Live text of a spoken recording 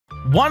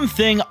One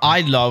thing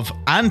I love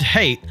and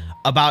hate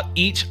about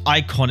each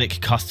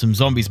iconic custom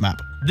zombies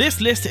map.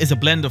 This list is a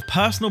blend of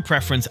personal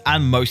preference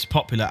and most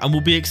popular, and will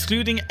be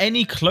excluding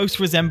any close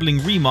resembling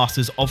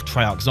remasters of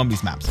Treyarch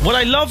Zombies maps. What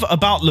I love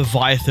about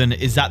Leviathan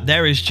is that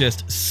there is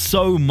just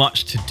so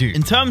much to do.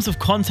 In terms of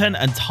content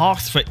and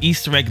tasks for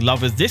Easter egg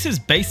lovers, this is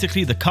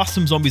basically the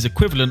custom zombies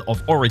equivalent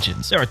of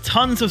Origins. There are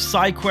tons of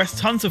side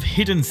quests, tons of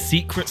hidden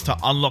secrets to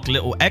unlock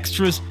little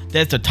extras.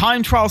 There's the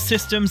time trial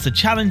systems, the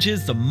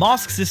challenges, the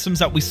mask systems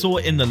that we saw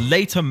in the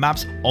later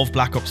maps of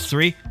Black Ops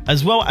 3,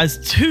 as well as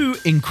 2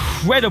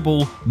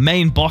 incredible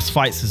main boss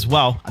fights as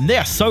well, and they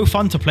are so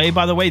fun to play.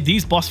 By the way,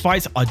 these boss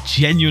fights are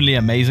genuinely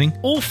amazing,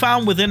 all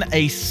found within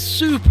a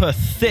super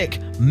thick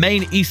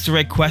main Easter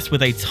egg quest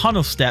with a ton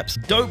of steps,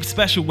 dope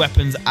special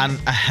weapons, and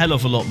a hell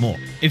of a lot more.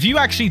 If you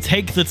actually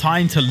take the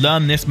time to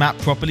learn this map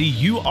properly,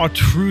 you are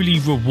truly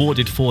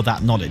rewarded for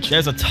that knowledge.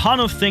 There's a ton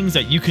of things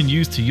that you can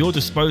use to your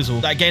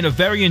disposal that gain a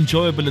very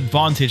enjoyable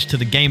advantage to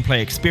the gameplay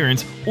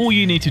experience. All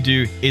you need to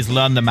do is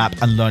learn the map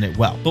and learn it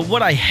well. But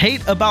what I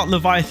hate about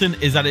Leviathan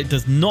is that it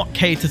does not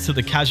cater to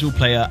the casual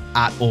player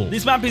at all.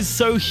 This map is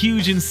so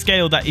huge in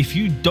scale that if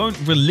you don't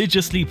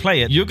religiously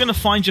play it, you're going to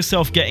find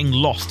yourself getting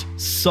lost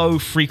so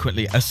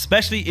frequently,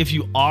 especially if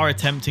you are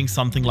attempting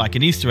something like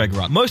an Easter egg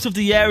run. Most of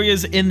the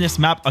areas in this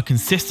map are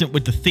consistent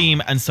with the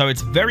theme, and so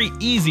it's very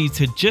easy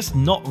to just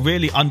not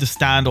really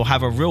understand or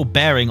have a real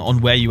bearing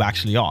on where you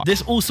actually are.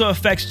 This also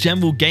affects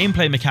general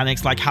gameplay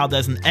mechanics, like how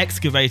there's an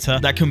excavator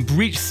that can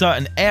breach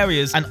certain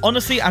areas, and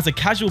honestly, as a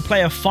casual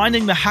player,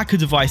 finding the hacker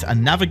device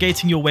and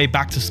navigating your way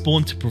back to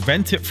spawn to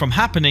prevent it from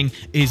happening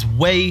is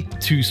way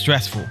too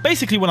stressful.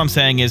 Basically, what I'm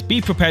saying is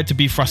be prepared to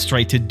be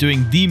frustrated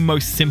doing the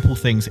most simple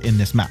things in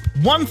this map.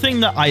 One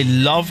thing that I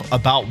love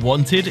about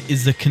Wanted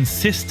is the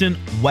consistent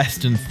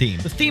Western theme.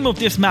 The theme of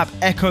this map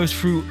echoes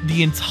through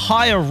the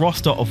entire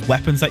roster of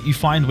weapons that you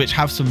find, which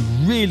have some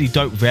really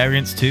dope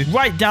variants too,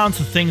 right down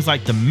to things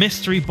like the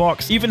mystery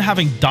box, even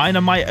having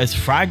dynamite as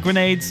frag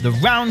grenades, the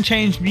round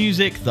change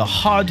music, the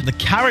HUD, the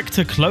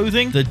character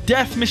clothing, the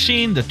death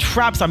machine, the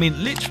traps. I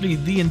mean, literally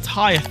the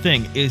entire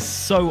thing is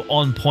so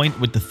on point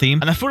with the theme,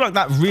 and I feel like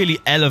that really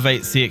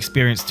elevates the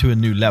experience to a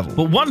new level.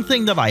 But one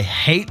thing that I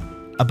hate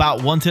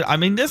about Wanted, I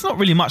mean, there's not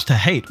really much to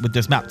hate with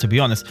this map, to be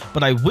honest,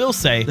 but I will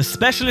say the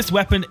specialist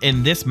weapon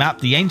in this map,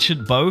 the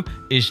ancient bow,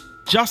 is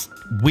just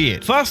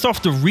weird. First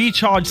off, the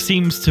recharge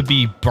seems to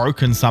be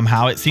broken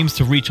somehow. It seems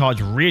to recharge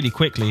really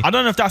quickly. I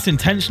don't know if that's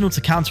intentional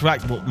to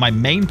counteract what my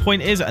main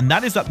point is, and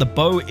that is that the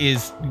bow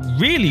is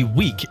really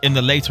weak in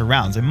the later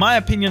rounds. In my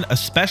opinion, a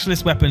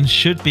specialist weapon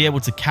should be able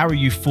to carry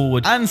you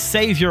forward and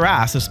save your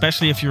ass,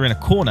 especially if you're in a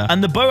corner.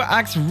 And the bow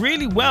acts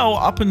really well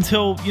up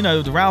until, you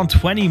know, the round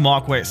 20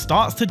 mark, where it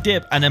starts to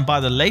dip, and then by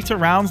the later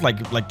rounds,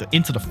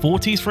 into the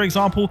 40s, for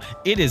example,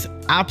 it is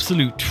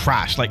absolute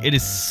trash. Like, it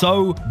is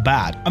so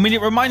bad. I mean,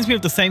 it reminds me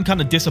of the same kind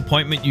of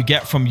disappointment you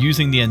get from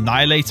using the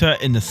Annihilator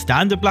in the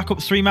standard Black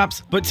Ops 3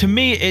 maps, but to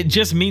me it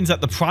just means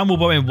that the primal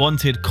bow in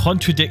Wanted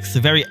contradicts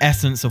the very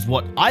essence of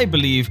what I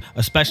believe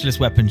a specialist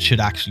weapon should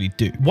actually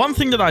do. One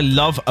thing that I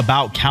love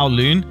about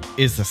Kowloon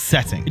is the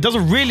setting. It does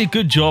a really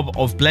good job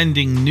of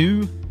blending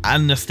new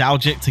and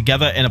nostalgic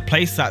together in a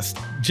place that's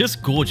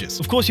just gorgeous.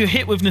 Of course, you're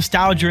hit with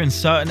nostalgia in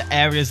certain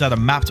areas that are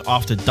mapped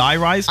after Die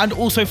Rise, and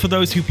also for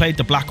those who played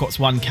the Black Ops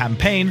 1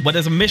 campaign, where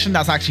there's a mission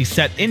that's actually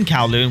set in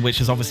Kowloon, which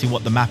is obviously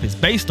what the map is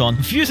based on.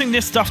 Fusing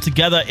this stuff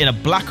together in a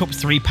Black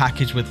Ops 3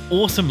 package with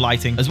awesome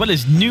lighting, as well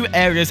as new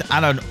areas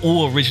and an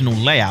all-original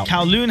layout,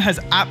 Kowloon has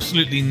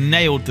absolutely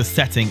nailed the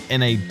setting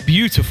in a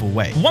beautiful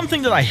way. One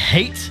thing that I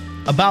hate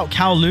about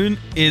Kowloon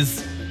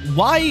is,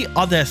 why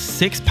are there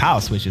 6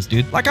 power switches,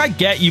 dude? Like, I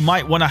get you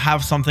might want to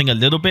have something a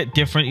little bit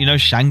different. You know,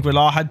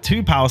 Shangri-La had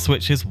 2 power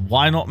switches.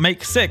 Why not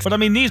make 6? But I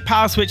mean, these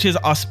power switches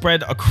are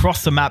spread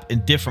across the map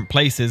in different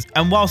places.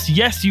 And whilst,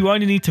 yes, you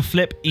only need to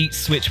flip each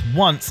switch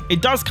once,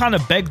 it does kind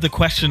of beg the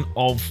question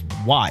of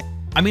why.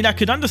 I mean, I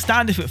could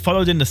understand if it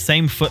followed in the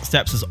same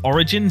footsteps as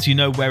Origins, you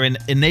know, wherein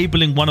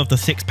enabling one of the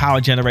 6 power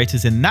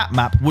generators in that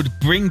map would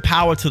bring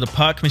power to the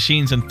perk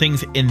machines and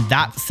things in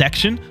that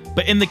section.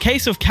 But in the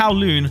case of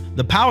Kowloon,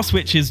 the power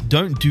switches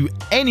don't do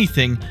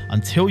anything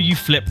until you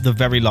flip the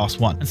very last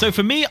one. And so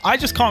for me, I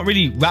just can't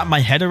really wrap my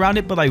head around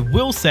it, but I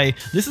will say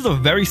this is a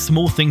very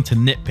small thing to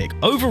nitpick.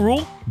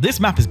 Overall, this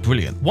map is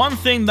brilliant. One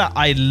thing that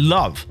I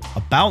love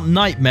about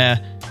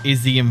Nightmare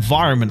is the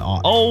environment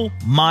art. Oh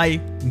my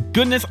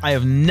goodness, I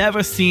have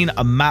never seen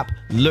a map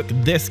look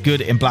this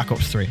good in Black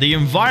Ops 3. The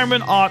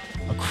environment art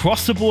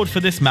across the board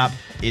for this map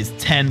is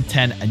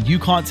 10/10, and you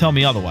can't tell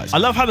me otherwise. I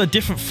love how the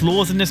different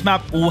floors in this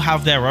map all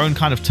have their own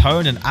kind of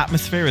tone and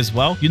atmosphere as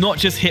well. You're not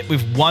just hit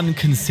with one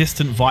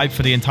consistent vibe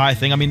for the entire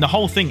thing. I mean, the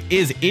whole thing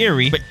is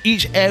eerie, but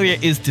each area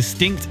is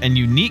distinct and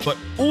unique, but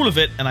all of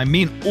it, and I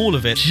mean all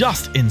of it,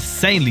 just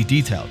insanely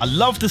detailed. I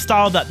love the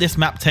style that this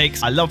map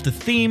takes. I love the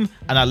theme,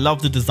 and I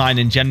love the design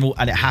in general,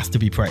 and it has to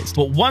be praised.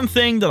 But one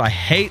thing that I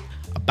hate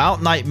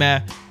about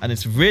Nightmare, and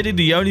it's really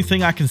the only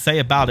thing I can say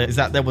about it, is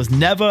that there was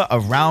never a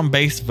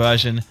round-based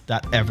version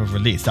that ever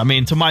released. I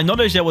mean, to my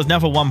knowledge, there was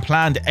never one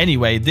planned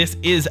anyway. This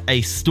is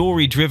a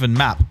story-driven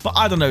map, but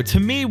I don't know, to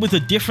me, with the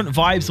different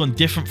vibes on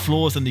different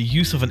floors and the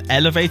use of an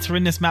elevator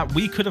in this map,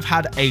 we could have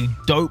had a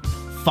dope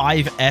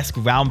 5-esque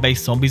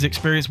round-based zombies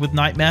experience with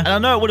Nightmare. And I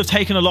know it would have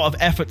taken a lot of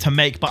effort to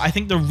make, but I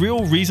think the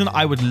real reason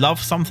I would love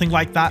something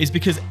like that is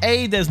because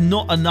A, there's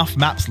not enough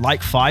maps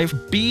like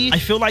 5. B, I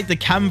feel like the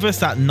canvas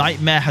that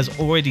Nightmare has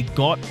already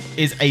got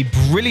is a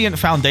brilliant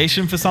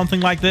foundation for something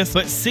like this.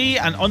 But C,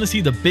 and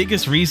honestly the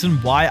biggest reason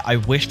why I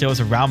wish there was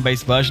a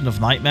round-based version of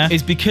Nightmare,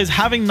 is because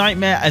having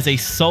Nightmare as a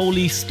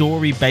solely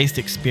story-based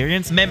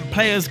experience meant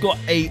players got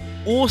a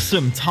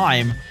awesome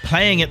time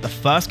playing it the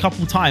first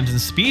couple times, and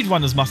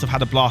speedrunners must have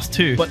had a blast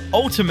too. But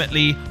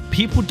ultimately,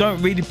 people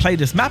don't really play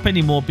this map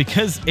anymore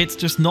because it's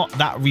just not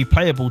that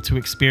replayable to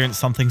experience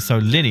something so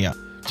linear.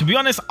 To be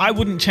honest, I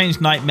wouldn't change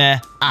Nightmare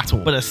at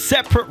all, but a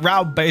separate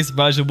round-based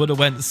version would have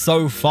went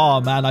so far,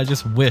 man. I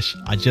just wish.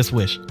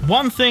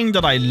 One thing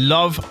that I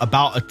love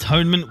about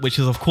Atonement, which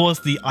is of course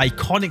the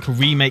iconic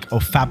remake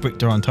of Fabric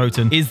der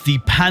Untoten, is the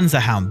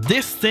Panzerhound.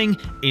 This thing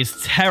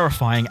is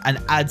terrifying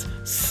and adds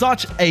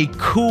such a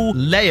cool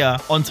layer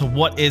onto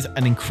what is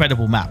an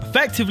incredible map.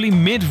 Effectively,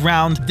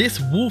 mid-round, this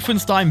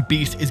Wolfenstein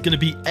beast is going to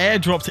be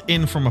airdropped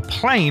in from a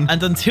plane,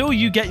 and until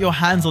you get your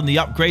hands on the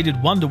upgraded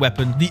wonder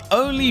weapon, the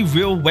only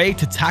real way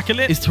to tackle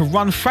it is to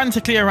run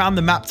frantically around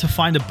the map to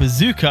find a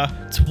bazooka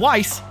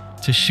twice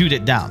to shoot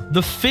it down.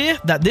 The fear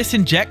that this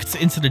injects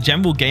into the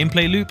general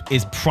gameplay loop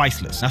is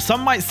priceless. Now,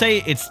 some might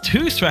say it's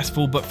too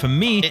stressful, but for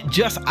me, it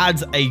just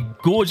adds a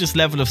gorgeous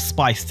level of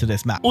spice to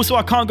this map. Also,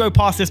 I can't go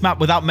past this map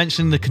without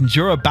mentioning the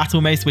Kunjora battle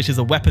mace, which is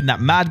a weapon that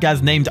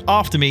Madgaz named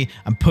after me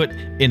and put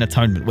in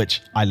Atonement,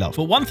 which I love.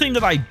 But one thing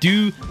that I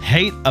do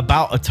hate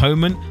about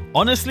Atonement,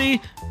 honestly,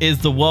 is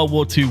the World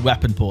War II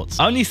weapon ports.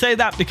 I only say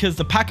that because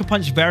the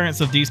Pack-a-Punch variants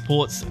of these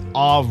ports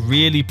are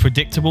really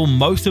predictable.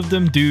 Most of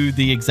them do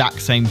the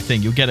exact same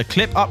thing. You'll get a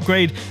clip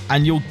upgrade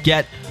and you'll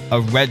get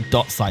a red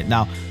dot sight.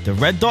 Now, the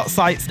red dot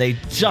sights, they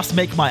just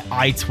make my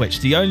eye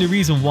twitch. The only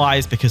reason why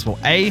is because, well,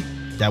 A,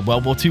 they're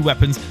World War II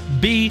weapons.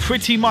 B,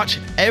 pretty much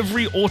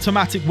every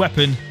automatic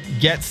weapon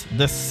gets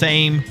the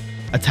same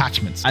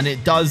attachments, and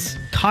it does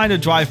kind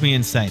of drive me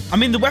insane. I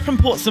mean, the weapon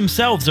ports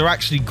themselves are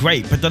actually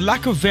great, but the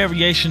lack of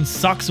variation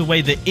sucks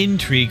away the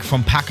intrigue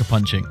from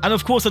pack-a-punching. And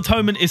of course,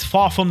 Atonement is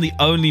far from the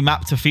only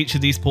map to feature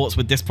these ports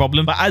with this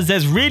problem, but as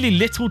there's really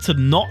little to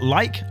not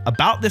like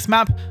about this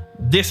map,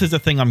 this is the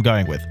thing I'm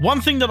going with. One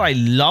thing that I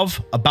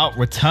love about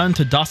Return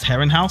to Dust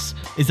Herrenhaus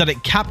is that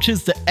it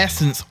captures the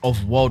essence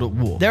of World at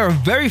War. There are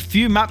very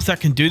few maps that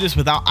can do this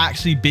without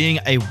actually being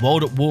a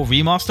World at War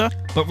remaster,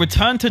 but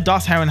Return to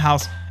Dust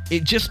Herrenhaus,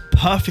 it just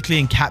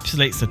perfectly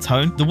encapsulates the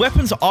tone. The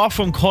weapons are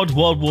from COD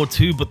World War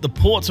II, but the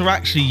ports are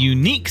actually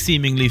unique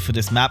seemingly for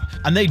this map,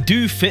 and they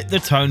do fit the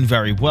tone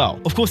very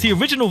well. Of course, the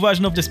original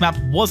version of this map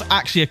was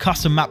actually a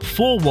custom map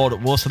for World at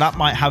War, so that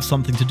might have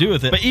something to do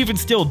with it. But even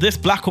still, this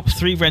Black Ops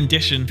 3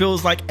 rendition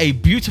feels like a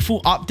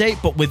beautiful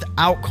update, but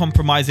without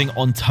compromising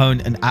on tone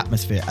and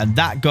atmosphere. And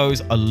that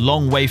goes a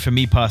long way for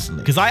me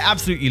personally, because I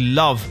absolutely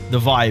love the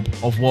vibe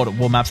of World at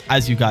War maps,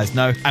 as you guys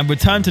know. And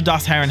Return to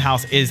Dust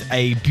Herrenhaus is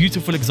a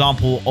beautiful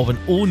example of an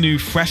all-new,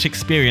 fresh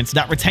experience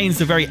that retains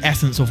the very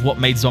essence of what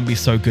made zombies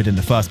so good in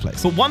the first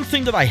place. But one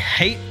thing that I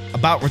hate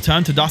about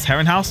Return to Dust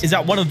Herrenhaus is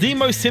that one of the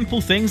most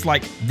simple things,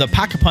 like the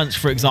Pack-a-Punch,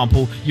 for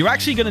example, you're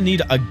actually going to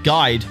need a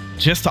guide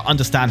just to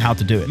understand how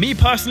to do it. Me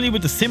personally,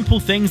 with the simple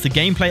things, the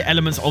gameplay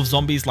elements of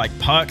zombies like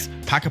perks,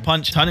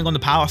 Pack-a-Punch, turning on the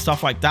power,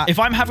 stuff like that, if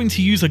I'm having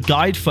to use a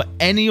guide for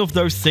any of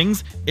those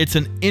things, it's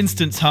an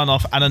instant turn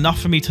off and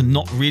enough for me to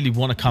not really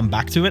want to come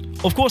back to it.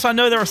 Of course, I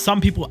know there are some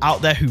people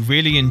out there who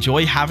really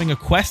enjoy having a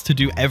quest to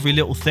do every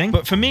little thing,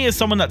 but for me, as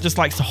someone that just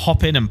likes to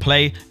hop in and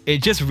play,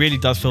 it just really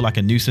does feel like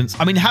a nuisance.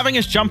 I mean, having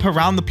us jump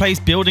around the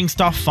place, building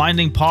stuff,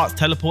 finding parts,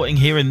 teleporting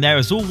here and there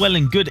is all well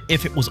and good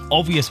if it was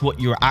obvious what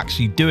you're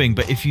actually doing,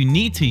 but if you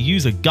need to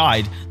use a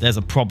guide, there's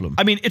a problem.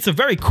 I mean, it's a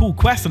very cool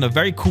quest and a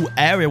very cool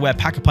area where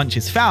Pack-a-Punch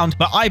is found,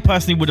 but I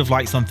personally would have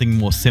liked something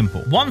more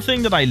simple. One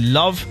thing that I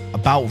love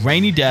about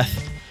Rainy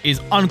Death is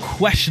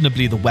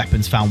unquestionably the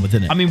weapons found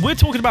within it. I mean, we're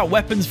talking about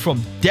weapons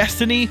from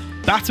Destiny,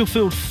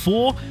 Battlefield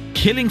 4,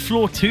 Killing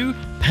Floor 2,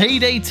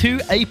 Payday 2,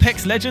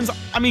 Apex Legends.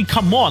 I mean,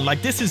 come on,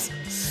 like, this is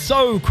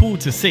so cool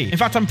to see. In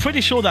fact, I'm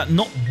pretty sure that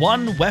not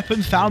one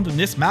weapon found in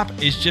this map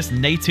is just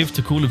native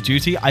to Call of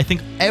Duty. I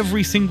think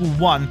every single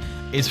one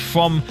is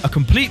from a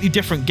completely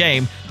different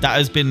game that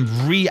has been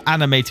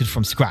reanimated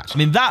from scratch. I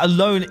mean, that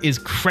alone is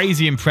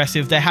crazy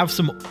impressive. They have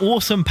some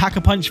awesome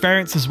Pack-a-Punch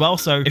variants as well.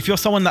 So if you're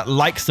someone that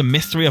likes the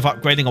mystery of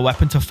upgrading a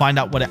weapon to find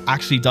out what it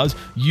actually does,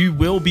 you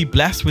will be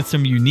blessed with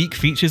some unique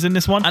features in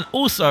this one. And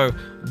also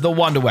the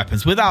wonder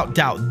weapons, without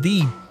doubt,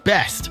 the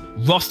best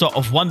roster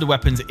of wonder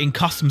weapons in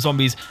custom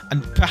zombies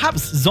and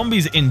perhaps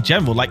zombies in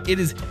general. Like, it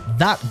is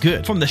that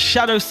good. From the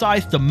shadow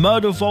scythe, the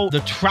murder vault,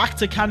 the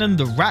tractor cannon,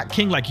 the rat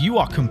king, like, you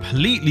are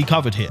completely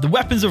covered here. The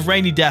weapons of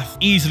Rainy Death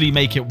easily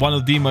make it one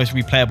of the most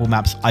replayable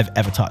maps I've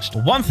ever touched.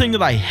 But one thing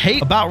that I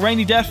hate about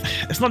Rainy Death,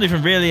 it's not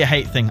even really a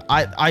hate thing.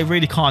 I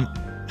really can't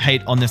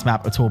hate on this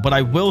map at all, but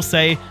I will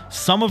say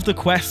some of the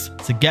quests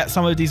to get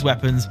some of these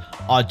weapons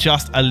are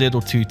just a little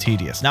too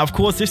tedious. Now, of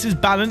course, this is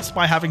balanced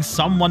by having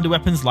some wonder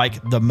weapons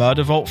like the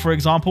murder vault, for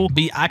example,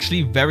 be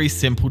actually very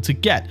simple to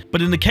get.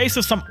 But in the case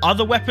of some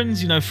other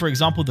weapons, you know, for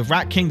example, the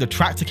rat king, the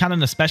tractor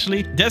cannon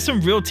especially, there's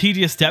some real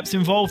tedious steps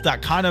involved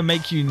that kind of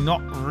make you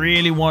not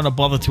really want to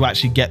bother to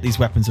actually get these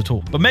weapons at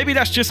all. But maybe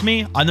that's just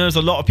me. I know there's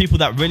a lot of people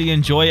that really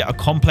enjoy a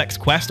complex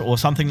quest or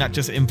something that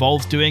just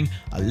involves doing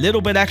a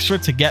little bit extra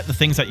to get the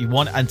things that you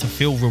want and to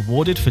feel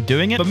rewarded for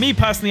doing it. But me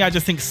personally, I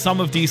just think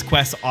some of these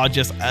quests are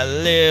just a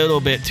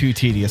little bit too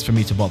tedious for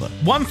me to bother.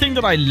 One thing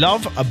that I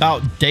love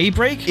about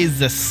Daybreak is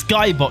the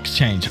skybox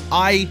change.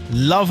 I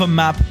love a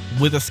map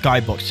with a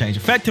skybox change.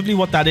 Effectively,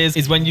 what that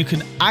is when you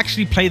can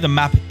actually play the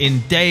map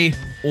in day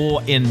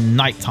or in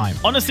nighttime.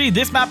 Honestly,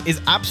 this map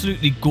is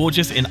absolutely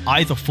gorgeous in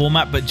either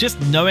format, but just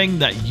knowing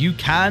that you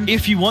can,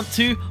 if you want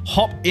to,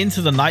 hop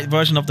into the night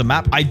version of the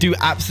map, I do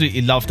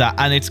absolutely love that.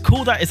 And it's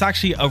cool that it's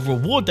actually a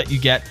reward that you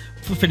get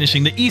for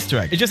finishing the Easter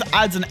egg. It just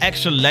adds an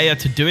extra layer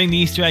to doing the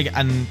Easter egg,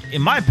 and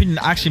in my opinion,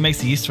 actually makes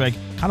the Easter egg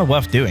kind of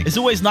worth doing. It's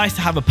always nice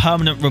to have a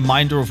permanent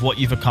reminder of what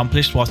you've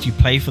accomplished whilst you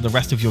play for the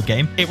rest of your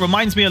game. It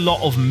reminds me a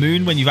lot of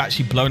Moon when you've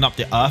actually blown up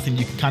the Earth and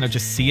you can kind of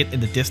just see it in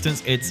the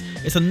distance.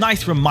 It's a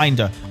nice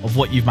reminder of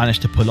what you've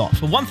managed to pull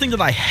off. But one thing that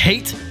I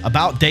hate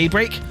about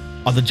Daybreak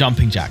are the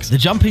jumping jacks. The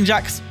jumping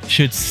jacks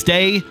should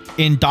stay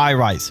in Die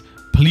Rise.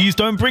 Please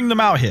don't bring them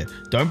out here.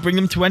 Don't bring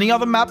them to any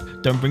other map.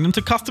 Don't bring them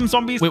to custom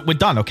zombies. We're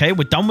done, okay?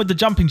 We're done with the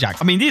jumping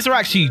jacks. I mean, these are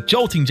actually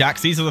jolting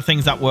jacks. These are the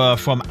things that were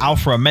from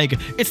Alpha Omega.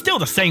 It's still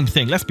the same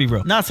thing, let's be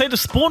real. Now, I'd say the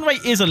spawn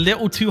rate is a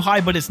little too high,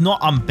 but it's not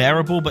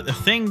unbearable. But the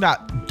thing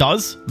that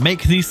does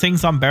make these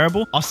things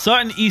unbearable are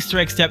certain Easter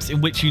egg steps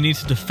in which you need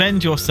to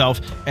defend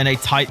yourself in a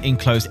tight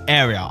enclosed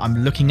area. I'm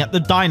looking at the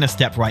diner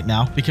step right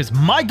now because,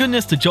 my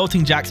goodness, the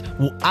jolting jacks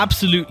will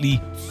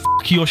absolutely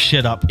your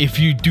shit up if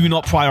you do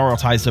not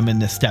prioritize them in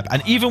this step.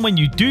 And even when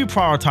you do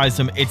prioritize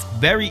them, it's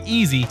very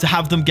easy to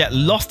have them get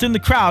lost in the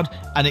crowd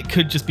and it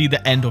could just be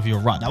the end of your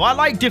run. Now, I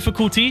like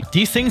difficulty.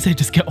 These things, they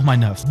just get on my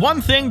nerves.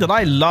 One thing that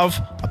I love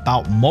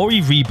about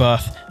Mori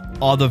Rebirth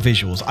are the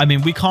visuals. I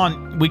mean, we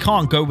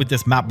can't go with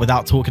this map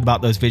without talking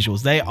about those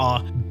visuals. They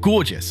are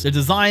gorgeous. The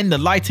design, the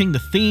lighting, the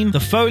theme, the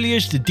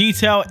foliage, the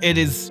detail, it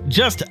is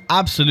just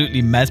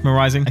absolutely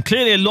mesmerizing. And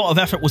clearly a lot of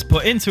effort was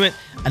put into it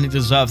and it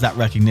deserves that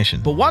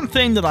recognition. But one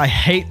thing that I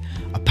hate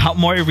about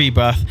Mori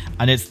Rebirth,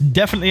 and it's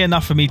definitely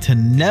enough for me to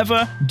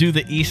never do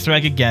the Easter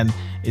egg again,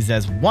 is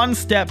there's one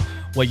step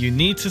where you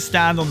need to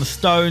stand on the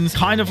stones,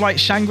 kind of like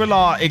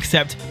Shangri-La,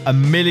 except a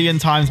million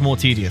times more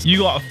tedious. You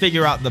got to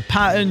figure out the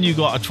pattern, you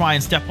got to try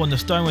and step on the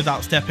stone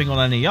without stepping on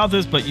any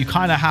others, but you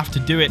kind of have to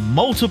do it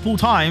multiple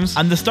times,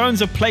 and the stones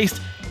are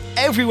placed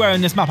everywhere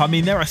in this map. I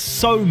mean, there are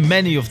so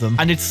many of them,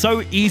 and it's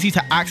so easy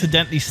to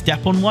accidentally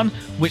step on one,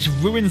 which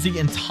ruins the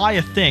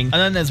entire thing. And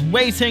then there's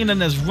waiting, and then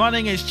there's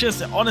running. It's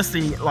just,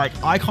 honestly, like,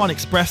 I can't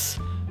express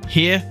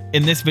here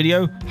in this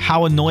video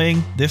how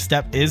annoying this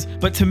step is,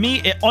 but to me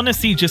it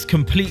honestly just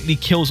completely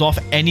kills off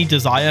any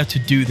desire to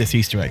do this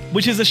Easter egg,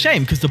 which is a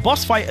shame because the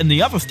boss fight and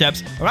the other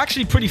steps are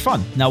actually pretty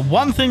fun. Now,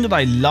 one thing that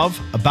I love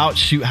about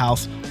Shoot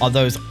House are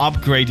those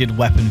upgraded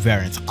weapon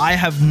variants. I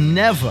have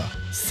never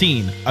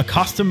seen a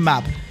custom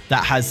map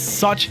that has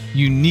such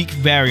unique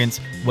variants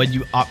when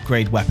you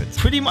upgrade weapons.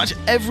 Pretty much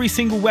every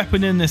single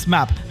weapon in this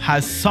map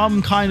has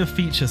some kind of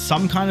feature,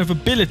 some kind of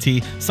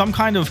ability, some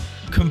kind of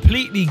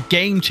completely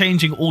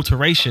game-changing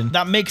alteration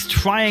that makes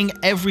trying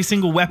every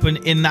single weapon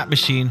in that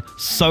machine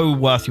so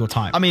worth your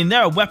time. I mean,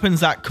 there are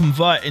weapons that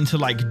convert into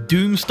like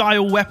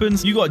Doom-style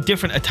weapons. You got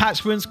different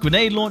attachments,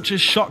 grenade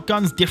launchers,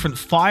 shotguns, different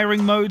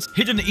firing modes,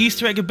 hidden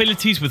Easter egg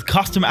abilities with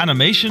custom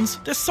animations.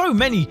 There's so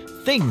many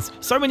things,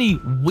 so many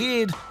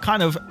weird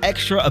kind of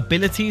extra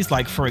abilities,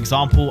 like for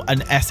example, an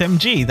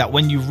SMG that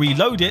when you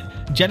reload it,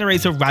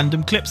 generates a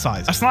random clip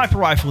size. A sniper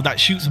rifle that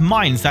shoots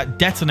mines that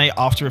detonate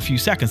after a few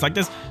seconds. Like,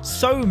 there's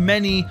so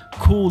many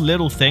cool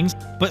little things,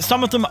 but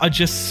some of them are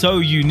just so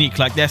unique.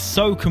 Like, they're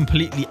so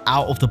completely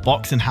out of the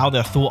box in how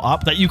they're thought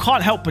up that you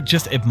can't help but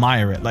just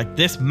admire it. Like,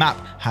 this map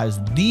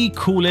has the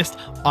coolest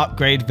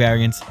upgrade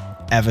variants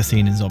ever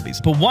seen in zombies.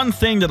 But one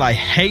thing that I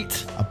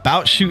hate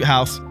about Shoot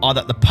House are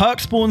that the perk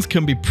spawns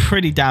can be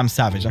pretty damn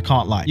savage, I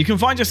can't lie. You can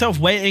find yourself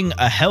waiting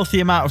a healthy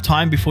amount of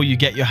time before you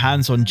get your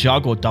hands on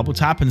Jug or Double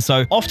Tap, and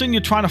so often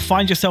you're trying to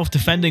find yourself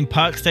defending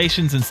perk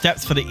stations and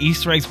steps for the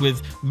Easter eggs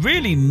with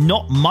really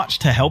not much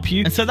to help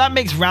you. And so that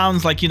makes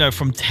rounds like, you know,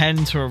 from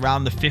 10 to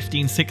around the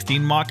 15,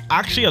 16 mark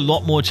actually a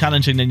lot more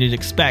challenging than you'd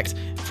expect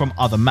from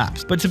other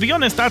maps. But to be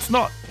honest, that's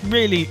not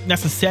really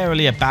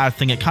necessarily a bad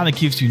thing. It kind of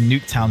gives you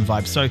Nuketown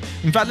vibes. So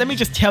in fact, let me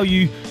just tell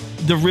you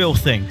the real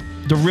thing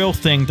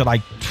that I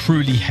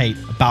truly hate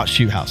about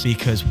Shoot House,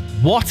 because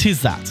what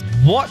is that?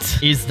 What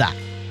is that?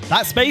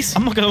 That space,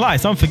 I'm not gonna lie,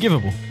 it's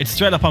unforgivable. It's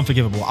straight up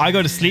unforgivable. I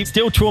go to sleep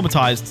still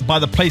traumatized by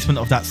the placement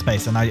of that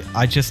space. And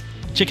I just,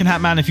 Chicken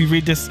Hat Man, if you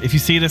read this, if you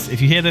see this,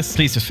 if you hear this,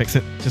 please just fix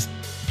it. Just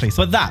please.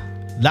 But that,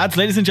 lads,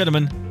 ladies and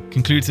gentlemen,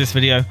 concludes this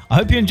video. I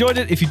hope you enjoyed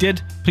it. If you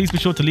did, please be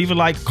sure to leave a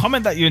like,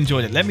 comment that you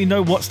enjoyed it. Let me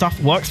know what stuff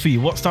works for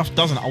you, what stuff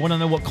doesn't. I want to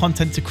know what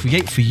content to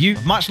create for you.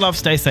 Much love,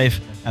 stay safe,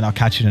 and I'll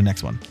catch you in the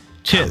next one.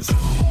 Cheers.